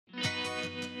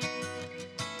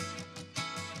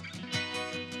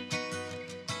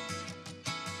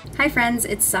Hi friends,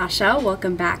 it's Sasha.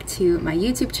 Welcome back to my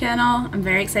YouTube channel. I'm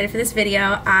very excited for this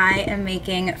video. I am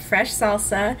making fresh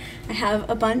salsa. I have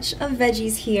a bunch of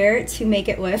veggies here to make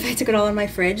it with. I took it all in my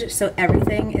fridge, so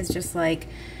everything is just like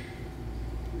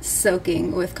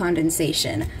soaking with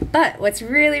condensation. But what's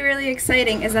really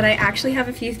exciting is that I actually have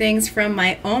a few things from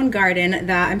my own garden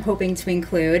that I'm hoping to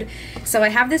include. So I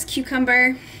have this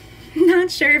cucumber.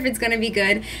 Not sure if it's gonna be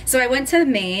good. So I went to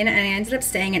Maine and I ended up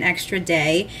staying an extra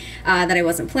day that I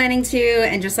wasn't planning to,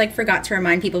 and just like forgot to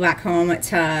remind people back home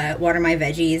to water my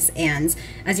veggies. And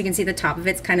as you can see, the top of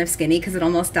it's kind of skinny because it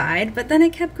almost died, but then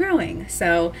it kept growing.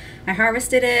 So I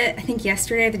harvested it, I think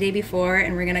yesterday or the day before,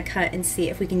 and we're gonna cut and see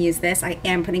if we can use this. I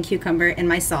am putting cucumber in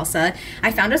my salsa.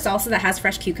 I found a salsa that has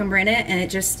fresh cucumber in it, and it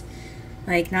just,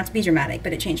 like, not to be dramatic,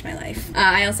 but it changed my life.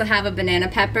 I also have a banana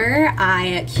pepper.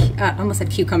 I almost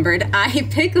said cucumbered. I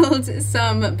pickled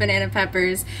some banana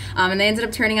peppers and they ended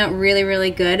up turning out really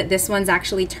good. This one's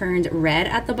actually turned red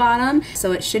at the bottom,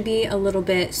 so it should be a little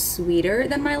bit sweeter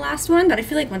than my last one, but I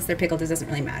feel like once they're pickled, it doesn't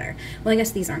really matter. Well, I guess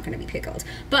these aren't gonna be pickled,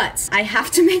 but I have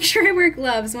to make sure I wear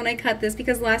gloves when I cut this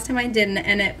because last time I didn't,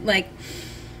 and it, like,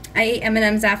 I ate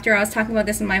M&Ms after. I was talking about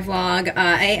this in my vlog.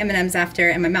 I ate M&Ms after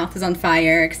and my mouth was on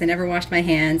fire because I never washed my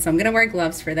hands, so I'm gonna wear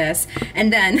gloves for this.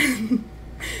 And then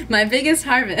my biggest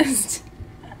harvest,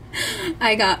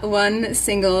 I got one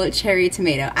single cherry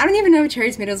tomato. I don't even know if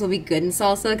cherry tomatoes will be good in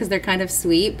salsa because they're kind of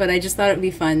sweet, but I just thought it would be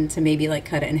fun to maybe like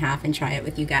cut it in half and try it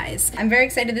with you guys. I'm very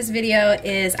excited. This video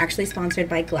is actually sponsored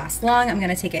by Glass Long. I'm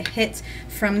gonna take a hit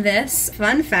from this.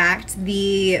 Fun fact,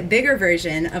 the bigger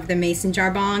version of the mason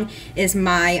jar bong is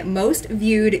my most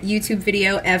viewed YouTube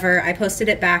video ever. I posted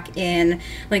it back in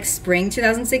like spring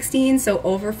 2016, so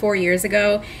over 4 years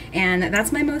ago, and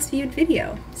that's my most viewed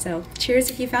video. So cheers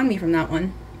if you found me from that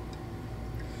one.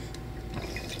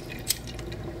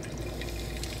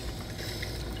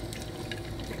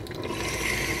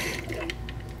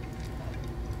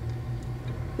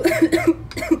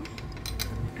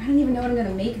 I don't even know what I'm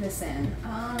gonna make this in.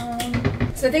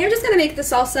 So I think I'm just gonna make the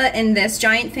salsa in this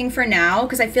giant thing for now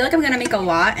because I feel like I'm gonna make a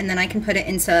lot and then I can put it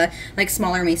into like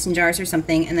smaller mason jars or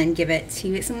something and then give it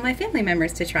to some of my family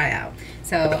members to try out.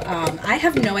 So I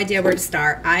have no idea where to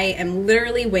start. I am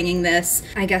literally winging this.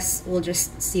 I guess we'll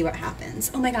just see what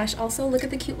happens. Oh my gosh, also look at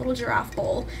the cute little giraffe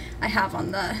bowl I have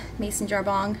on the mason jar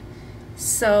bong.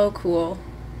 So cool.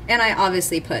 And I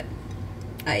obviously put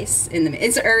ice in the,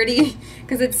 it's already,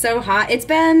 because it's so hot. It's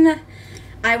been,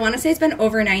 I want to say it's been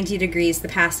over 90 degrees the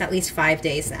past at least 5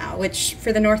 days now, which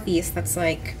for the Northeast, that's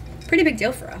like a pretty big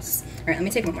deal for us. All right, let me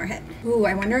take one more hit. Ooh,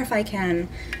 I wonder if I can,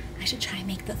 I should try and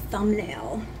make the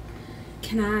thumbnail.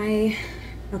 Can I,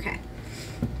 okay.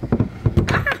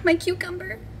 Ah, my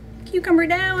cucumber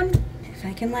down. If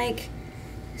I can like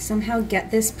somehow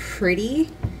get this pretty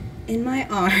in my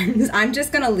arms. I'm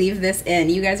just gonna leave this in.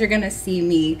 You guys are gonna see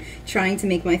me trying to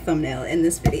make my thumbnail in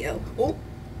this video. Oh,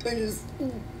 I just,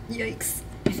 yikes.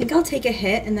 I think I'll take a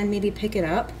hit and then maybe pick it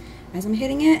up as I'm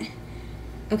hitting it.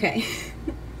 Okay,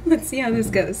 let's see how this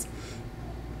goes.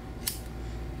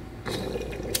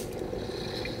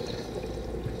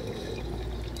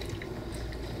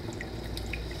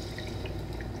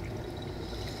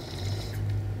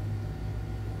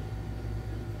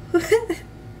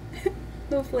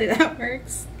 Hopefully that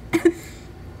works.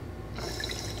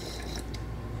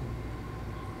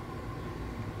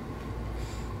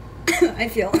 I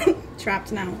feel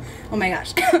trapped now. Oh my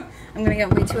gosh. I'm gonna get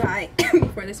way too high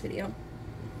before this video.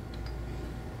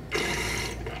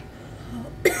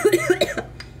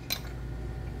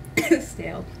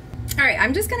 Stale. Alright,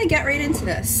 I'm just gonna get right into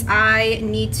this. I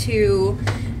need to,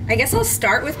 I guess I'll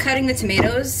start with cutting the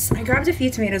tomatoes. I grabbed a few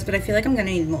tomatoes, but I feel like I'm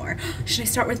gonna need more. Should I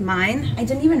start with mine? I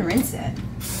didn't even rinse it.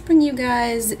 Bring you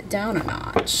guys down a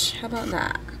notch. How about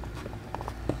that?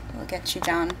 We'll get you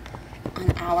down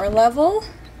on our level.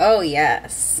 Oh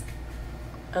yes.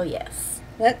 Oh yes.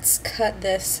 Let's cut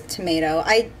this tomato.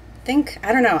 I think,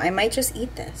 I don't know, I might just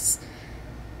eat this.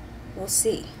 We'll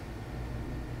see.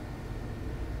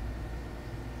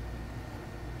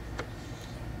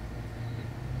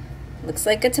 Looks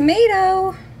like a tomato.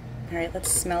 All right,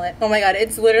 let's smell it. Oh my God,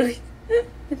 it's literally,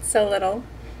 it's so little.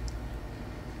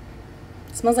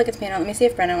 It smells like a tomato. Let me see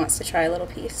if Brenna wants to try a little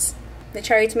piece. The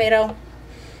cherry tomato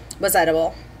was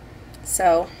edible.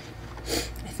 So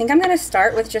I think I'm gonna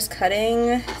start with just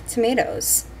cutting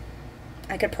tomatoes.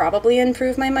 I could probably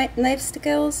improve my knife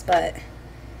skills, but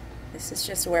this is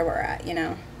just where we're at, you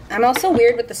know. I'm also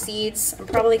weird with the seeds. I'm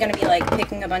probably gonna be like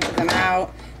picking a bunch of them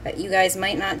out that you guys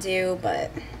might not do,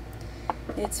 but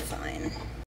it's fine.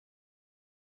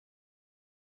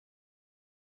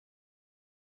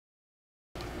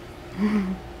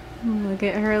 Look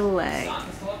at her leg.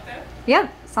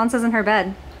 Yep, Sansa's in her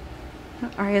bed.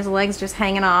 Arya's legs just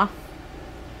hanging off.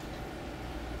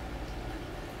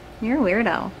 You're a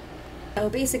weirdo. So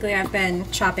basically I've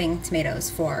been chopping tomatoes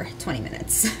for 20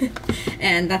 minutes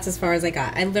and that's as far as I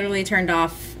got. I literally turned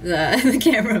off the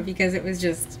camera because it was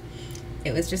just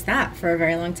that for a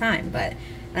very long time, but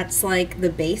that's like the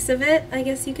base of it, I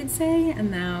guess you could say,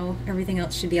 and now everything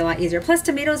else should be a lot easier. Plus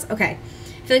tomatoes, okay,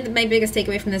 I feel like my biggest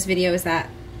takeaway from this video is that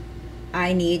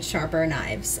I need sharper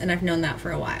knives, and I've known that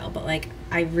for a while, but like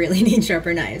I really need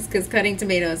sharper knives because cutting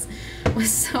tomatoes was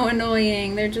so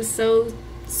annoying. They're just so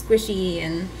squishy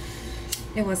and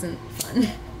it wasn't fun.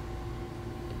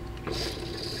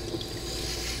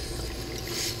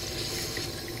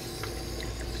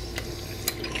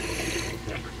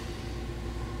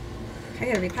 I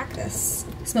gotta repack this.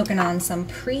 Smoking on some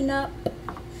pre-nup.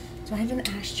 Do I have an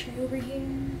ashtray over here?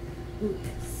 Ooh,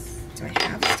 yes. Do I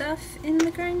have stuff in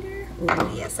the grinder?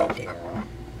 Ooh, yes I do.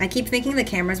 I keep thinking the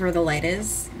camera's where the light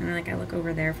is, and I look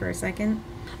over there for a second.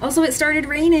 Also, it started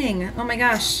raining. Oh my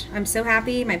gosh, I'm so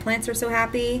happy. My plants are so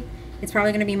happy. It's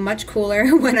probably gonna be much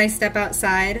cooler when I step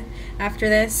outside after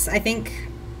this. I think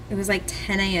it was like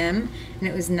 10 a.m. and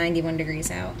it was 91 degrees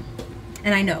out.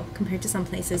 And I know, compared to some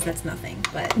places, that's nothing,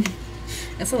 but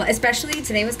that's a lot. Especially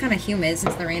today was kind of humid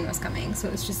since the rain was coming, so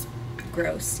it was just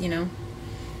gross, you know?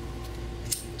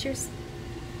 Cheers.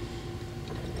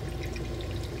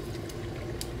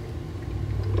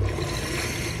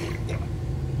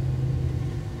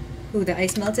 Ooh, the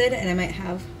ice melted, and I might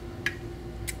have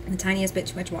the tiniest bit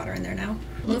too much water in there now.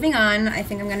 Moving on, I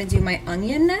think I'm gonna do my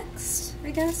onion next,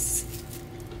 I guess.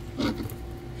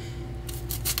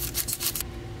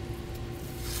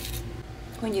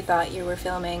 When you thought you were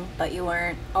filming, but you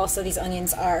weren't. Also, these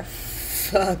onions are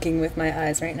fucking with my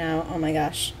eyes right now. Oh my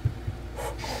gosh.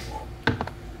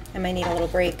 I might need a little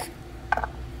break.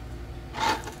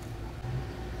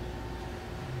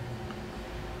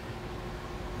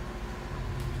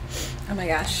 Oh my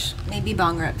gosh, maybe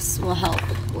bong rips will help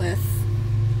with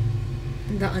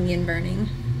the onion burning.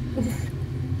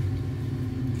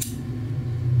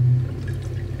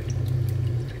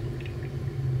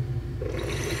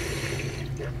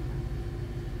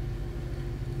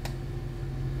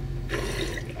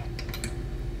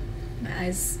 My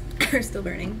eyes are still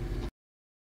burning.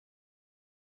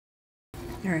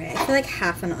 Alright, I feel like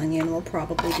half an onion will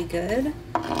probably be good.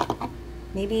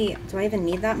 Maybe, do I even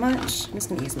need that much? I'm just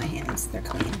gonna use my hands, they're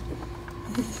clean.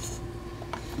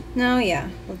 No, yeah,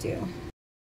 we'll do.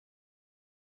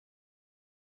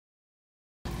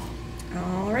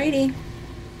 Alrighty.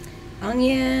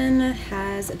 Onion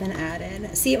has been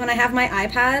added. See, when I have my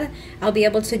iPad, I'll be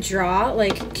able to draw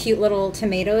like cute little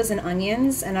tomatoes and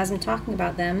onions, and as I'm talking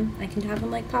about them, I can have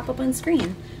them like pop up on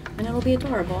screen, and it'll be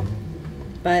adorable.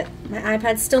 But my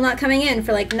iPad's still not coming in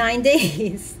for like 9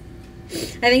 days.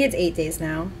 I think it's 8 days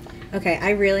now. Okay,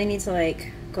 I really need to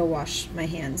like go wash my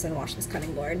hands and wash this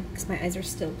cutting board because my eyes are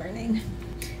still burning.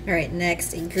 All right,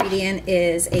 next ingredient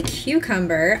is a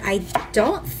cucumber. I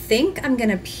don't think I'm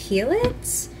gonna peel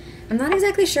it. I'm not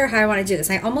exactly sure how I want to do this.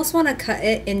 I almost want to cut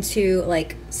it into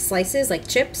like slices, like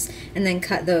chips, and then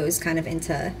cut those kind of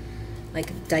into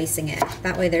like dicing it.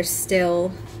 That way there's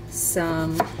still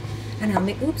some, I don't know,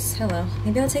 maybe, oops, hello.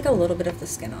 Maybe I'll take a little bit of the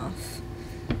skin off.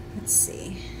 Let's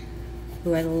see.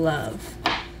 Ooh, I love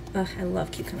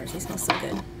cucumbers. They smell so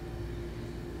good.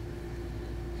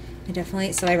 I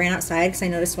definitely, so I ran outside because I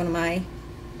noticed one of my,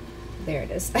 there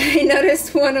it is. I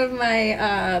noticed one of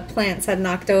my plants had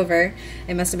knocked over.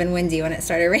 It must have been windy when it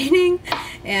started raining.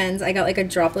 And I got like a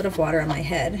droplet of water on my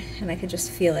head and I could just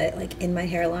feel it like in my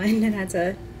hairline and had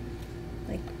to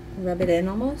like rub it in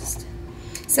almost.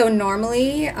 So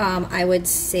normally I would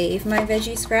save my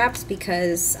veggie scraps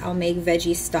because I'll make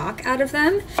veggie stock out of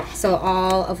them. So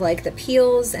all of like the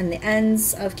peels and the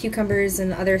ends of cucumbers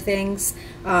and other things,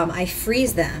 I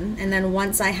freeze them. And then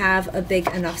once I have a big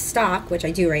enough stock, which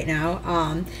I do right now,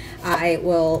 I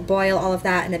will boil all of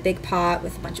that in a big pot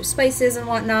with a bunch of spices and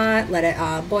whatnot, let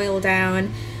it boil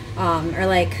down, or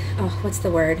like, oh, what's the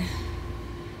word?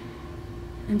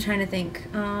 I'm trying to think.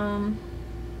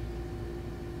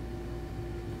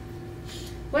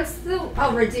 What's the,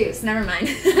 oh, reduce, never mind.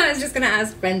 I was just gonna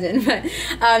ask Brendan, but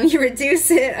you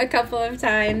reduce it a couple of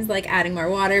times, like adding more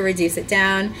water, reduce it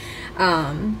down.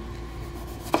 And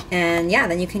yeah,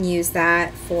 then you can use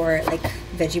that for like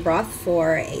veggie broth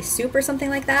for a soup or something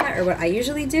like that. Or what I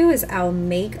usually do is I'll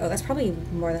make, oh, that's probably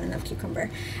more than enough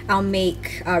cucumber. I'll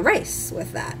make rice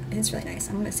with that. It's really nice.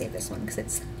 I'm gonna save this one because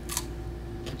it's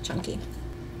chunky.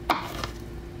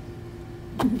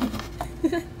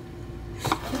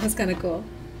 That's kind of cool.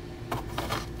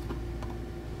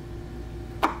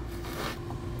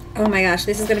 Oh my gosh,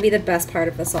 this is gonna be the best part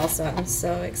of the salsa. I'm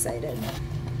so excited.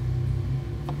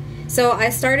 So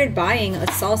I started buying a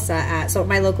salsa so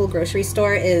my local grocery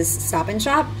store is Stop and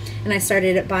Shop, and I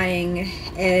started buying,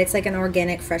 it's like an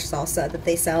organic fresh salsa that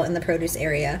they sell in the produce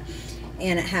area,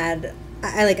 and it had,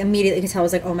 I like immediately could tell, I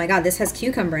was like, oh my god, this has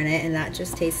cucumber in it, and that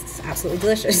just tastes absolutely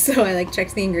delicious. So I like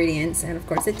checked the ingredients, and of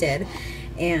course it did.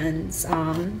 And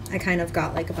I kind of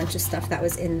got like a bunch of stuff that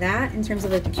was in that in terms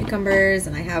of like the cucumbers,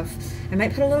 and I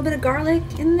might put a little bit of garlic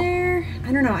in there.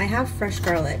 I don't know, I have fresh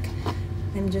garlic.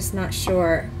 I'm just not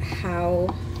sure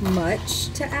how much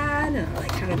to add, or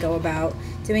like how to go about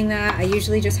doing that. I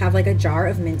usually just have like a jar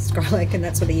of minced garlic, and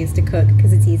that's what I use to cook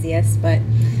because it's easiest, but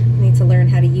I need to learn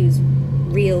how to use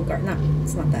real garlic.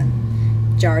 It's not that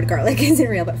jarred garlic isn't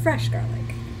real, but fresh garlic.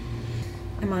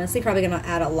 I'm honestly probably gonna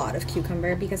add a lot of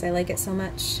cucumber because I like it so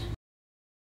much.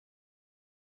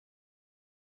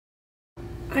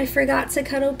 I forgot to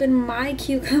cut open my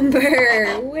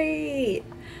cucumber. Wait.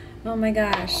 Oh my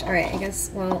gosh. All right, I guess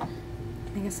I'll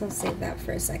save that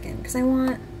for a second because I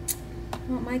want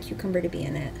my cucumber to be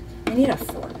in it. I need a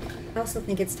fork. I also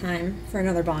think it's time for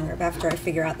another bong rip after I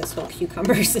figure out this whole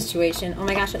cucumber situation. Oh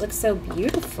my gosh, it looks so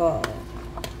beautiful.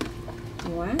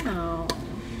 Wow.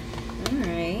 All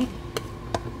right.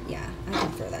 Yeah, I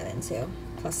can throw that in too.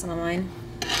 Plus some of mine.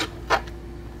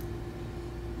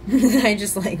 I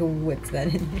just like whipped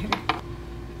that in there.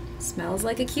 Smells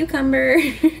like a cucumber.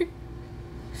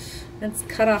 Let's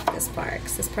cut off this part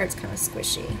because this part's kind of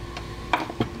squishy.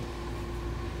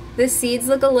 The seeds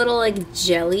look a little like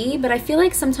jelly, but I feel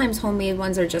like sometimes homemade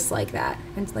ones are just like that.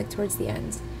 And like towards the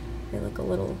end, they look a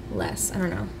little less. I don't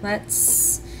know.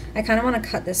 I kind of want to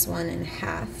cut this one in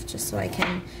half just so I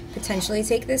can potentially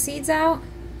take the seeds out.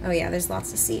 Oh yeah, there's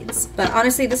lots of seeds. But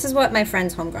honestly, this is what my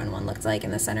friend's homegrown one looked like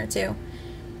in the center too.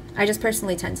 I just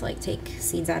personally tend to like take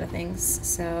seeds out of things.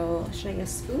 So should I get a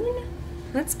spoon?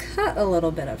 Let's cut a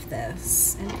little bit of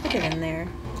this and put it in there.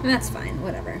 And that's fine,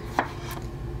 whatever.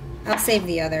 I'll save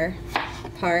the other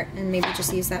part and maybe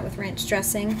just use that with ranch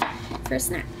dressing for a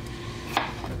snack.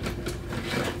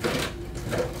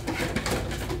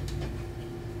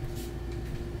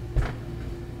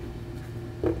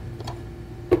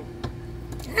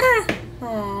 Ah!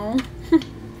 Aww.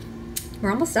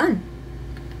 We're almost done.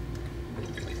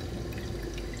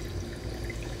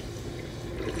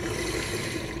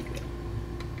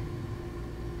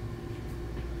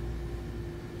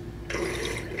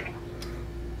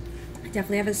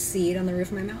 Definitely have a seed on the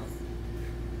roof of my mouth.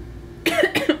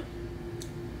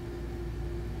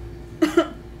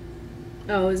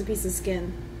 Oh, it was a piece of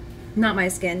skin. Not my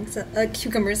skin, it's a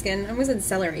cucumber skin. I almost said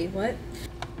celery, what?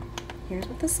 Here's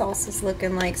what the salsa's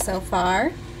looking like so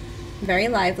far. Very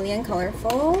lively and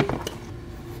colorful.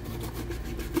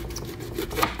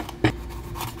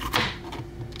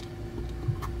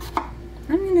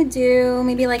 I'm gonna do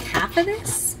maybe like half of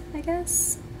this, I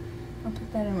guess. I'll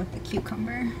put that in with the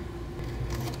cucumber.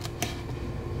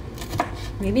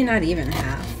 Maybe not even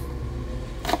half.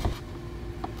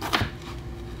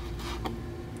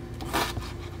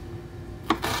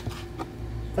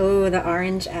 Oh, the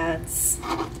orange adds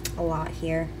a lot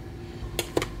here.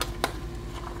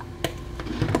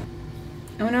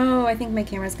 Oh no, I think my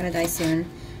camera's gonna die soon.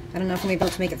 I don't know if I'm able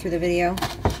to make it through the video.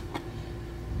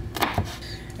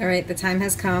 All right, the time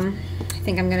has come. I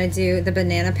think I'm gonna do the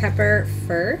banana pepper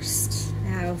first. I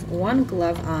have one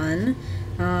glove on.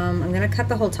 I'm gonna cut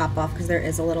the whole top off because there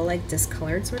is a little like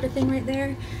discolored sort of thing right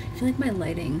there. I feel like my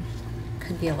lighting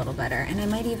could be a little better, and I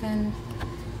might even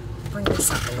bring this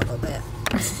up a little bit.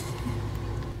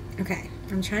 Okay,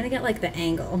 I'm trying to get like the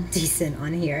angle decent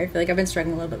on here. I feel like I've been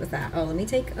struggling a little bit with that. Oh, let me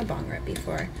take a bong rip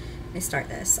before I start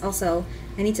this. Also,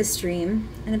 I need to stream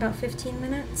in about 15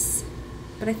 minutes,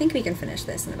 but I think we can finish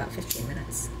this in about 15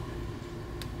 minutes.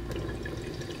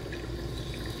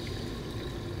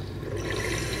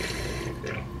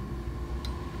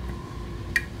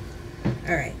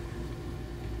 All right.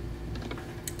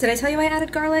 Did I tell you I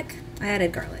added garlic? I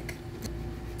added garlic.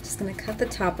 Just gonna cut the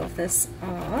top of this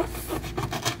off.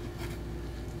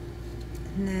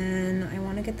 And then I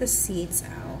wanna get the seeds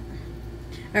out.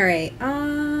 All right, how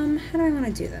do I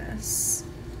wanna do this?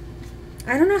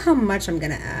 I don't know how much I'm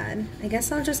gonna add. I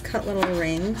guess I'll just cut little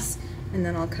rings and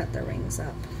then I'll cut the rings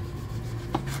up.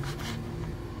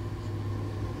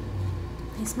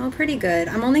 They smell pretty good.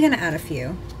 I'm only gonna add a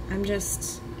few. I'm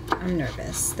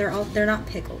nervous. They're not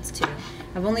pickled too.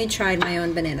 I've only tried my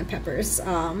own banana peppers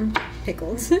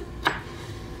pickled.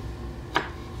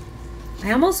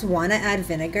 I almost want to add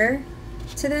vinegar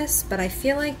to this, but I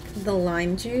feel like the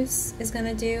lime juice is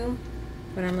gonna do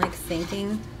what I'm like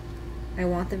thinking I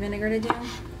want the vinegar to do.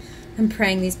 I'm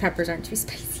praying these peppers aren't too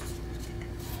spicy.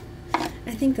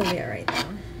 think they'll be all right though.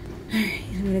 All right,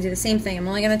 I'm gonna do the same thing. I'm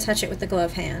only gonna touch it with the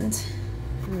glove hand.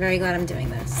 I'm very glad I'm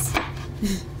doing this.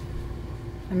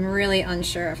 I'm really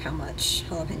unsure of how much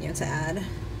jalapeno to add.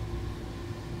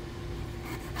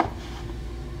 I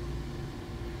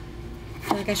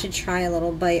feel like I should try a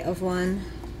little bite of one,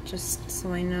 just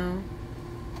so I know.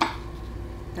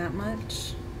 That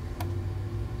much.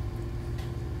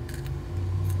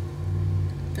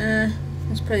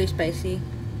 It's pretty spicy.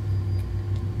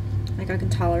 Like I can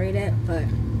tolerate it, but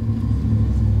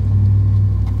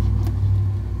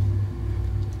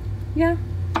yeah,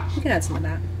 you can add some of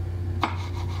that.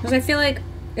 Because I feel like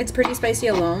it's pretty spicy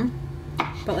alone,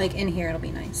 but like in here it'll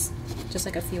be nice. Just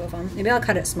like a few of them. Maybe I'll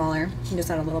cut it smaller and just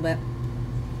add a little bit.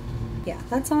 Yeah,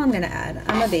 that's all I'm gonna add.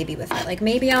 I'm a baby with it. Like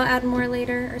maybe I'll add more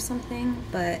later or something,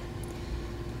 but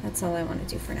that's all I want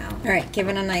to do for now. All right, give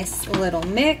it a nice little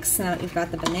mix. Now that you've got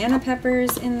the banana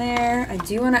peppers in there, I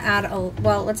do want to add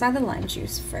well, let's add the lime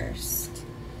juice first.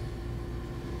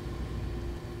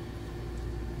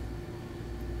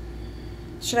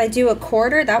 Should I do a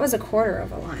quarter? That was a quarter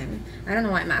of a lime. I don't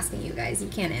know why I'm asking you guys. You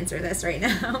can't answer this right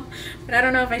now. But I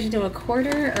don't know if I should do a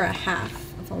quarter or a half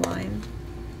of a lime.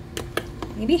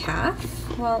 Maybe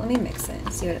half? Well, let me mix it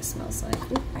and see what it smells like.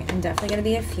 Ooh, all right, I'm definitely going to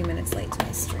be a few minutes late to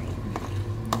my stream.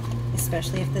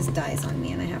 Especially if this dies on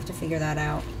me and I have to figure that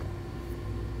out.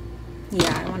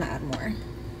 Yeah, I want to add more.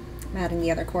 I'm adding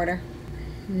the other quarter.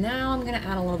 Now I'm going to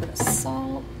add a little bit of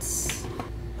salt.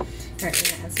 All right, we're going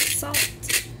to add some salt.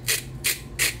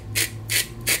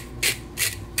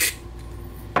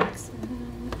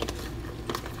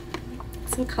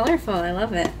 So colorful, I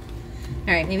love it.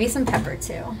 All right, maybe some pepper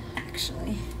too,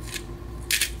 actually.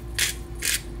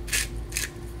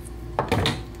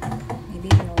 Maybe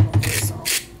even a little more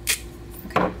salt.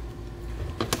 Okay.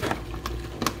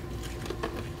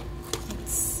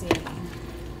 Let's see.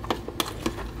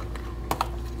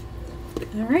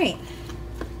 All right.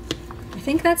 I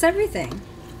think that's everything.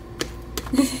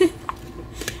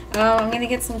 Oh, I'm gonna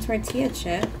get some tortilla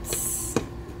chips.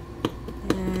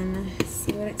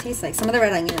 What it tastes like. Some of the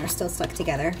red onion are still stuck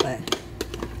together, but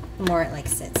the more it like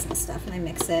sits and stuff and I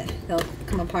mix it, they'll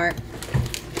come apart.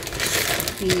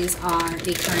 These are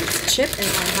the current chip in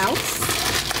our house.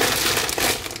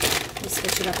 We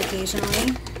switch it up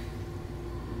occasionally.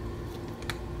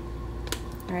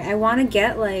 All right, I want to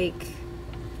get like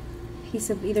a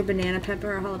piece of either banana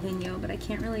pepper or jalapeno, but I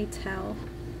can't really tell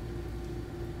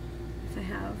if I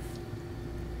have.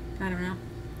 I don't know.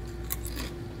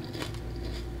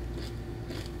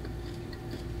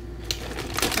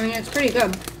 I mean, it's pretty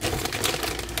good.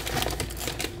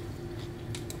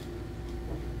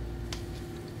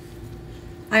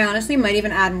 I honestly might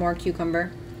even add more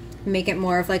cucumber. Make it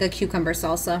more of like a cucumber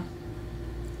salsa.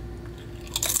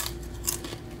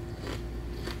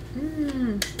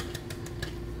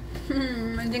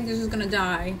 I think this is gonna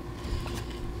die.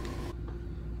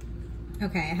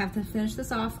 Okay, I have to finish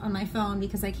this off on my phone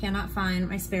because I cannot find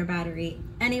my spare battery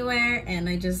anywhere, and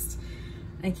I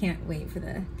can't wait for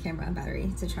the camera and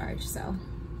battery to charge, so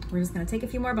we're just gonna take a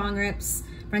few more bong rips.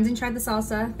 Brendan tried the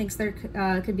salsa, thinks there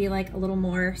could be like a little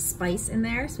more spice in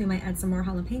there, so we might add some more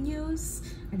jalapenos.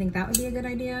 I think that would be a good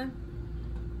idea.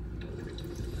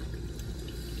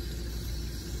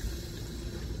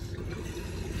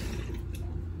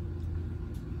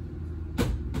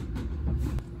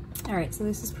 All right, so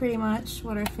this is pretty much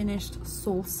what our finished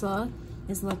salsa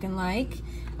is looking like.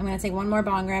 I'm gonna take one more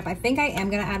bong rip. I think I am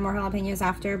gonna add more jalapenos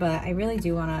after, but I really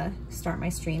do wanna start my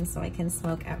stream so I can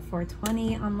smoke at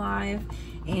 420 on live.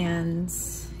 And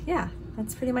yeah,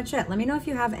 that's pretty much it. Let me know if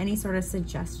you have any sort of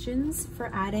suggestions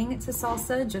for adding to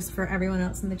salsa, just for everyone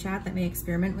else in the chat that may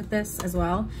experiment with this as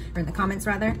well, or in the comments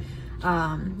rather.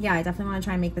 Yeah, I definitely wanna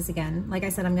try and make this again. Like I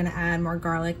said, I'm gonna add more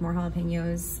garlic, more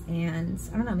jalapenos, and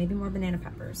I don't know, maybe more banana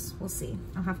peppers. We'll see.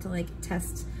 I'll have to like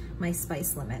test my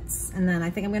spice limits. And then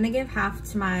I think I'm gonna give half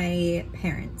to my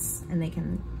parents and they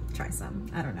can try some.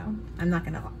 I don't know. I'm not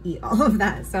gonna eat all of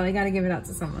that, so I gotta give it out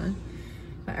to someone.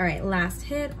 But all right, last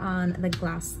hit on the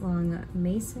glass long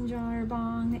mason jar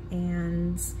bong,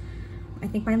 and I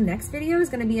think my next video is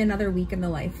gonna be another week in the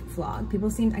life vlog. People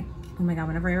seem, oh my God,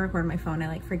 whenever I record my phone, I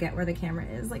like forget where the camera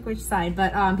is, like which side,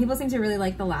 but people seem to really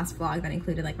like the last vlog that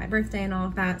included like my birthday and all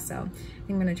of that, so I think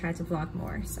I'm gonna try to vlog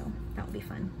more, so that will be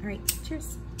fun. All right,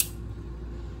 cheers.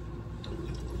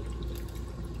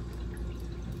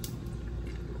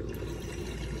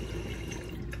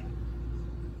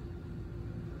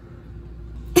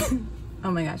 Oh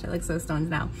my gosh, I look so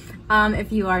stoned now.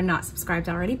 If you are not subscribed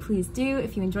already, please do.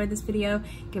 If you enjoyed this video,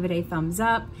 give it a thumbs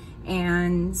up.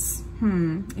 And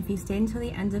if you stayed until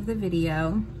the end of the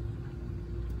video,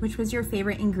 which was your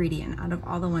favorite ingredient out of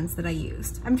all the ones that I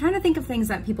used. I'm trying to think of things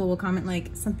that people will comment,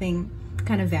 like something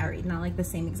kind of varied, not like the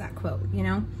same exact quote, you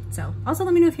know? So also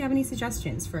let me know if you have any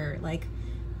suggestions for like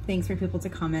things for people to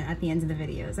comment at the end of the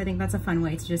videos. I think that's a fun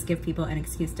way to just give people an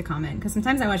excuse to comment, because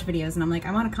sometimes I watch videos and I'm like,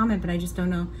 I want to comment, but I just don't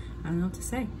know what to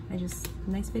say.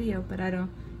 Nice video, but I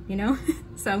don't, you know?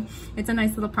 So it's a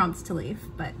nice little prompt to leave.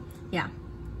 But yeah,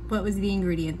 what was the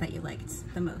ingredient that you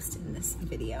liked the most in this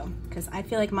video? Because I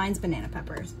feel like mine's banana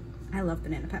peppers. I love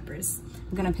banana peppers.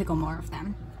 I'm gonna pickle more of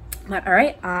them. But all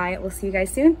right, I will see you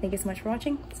guys soon. Thank you so much for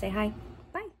watching. Stay high.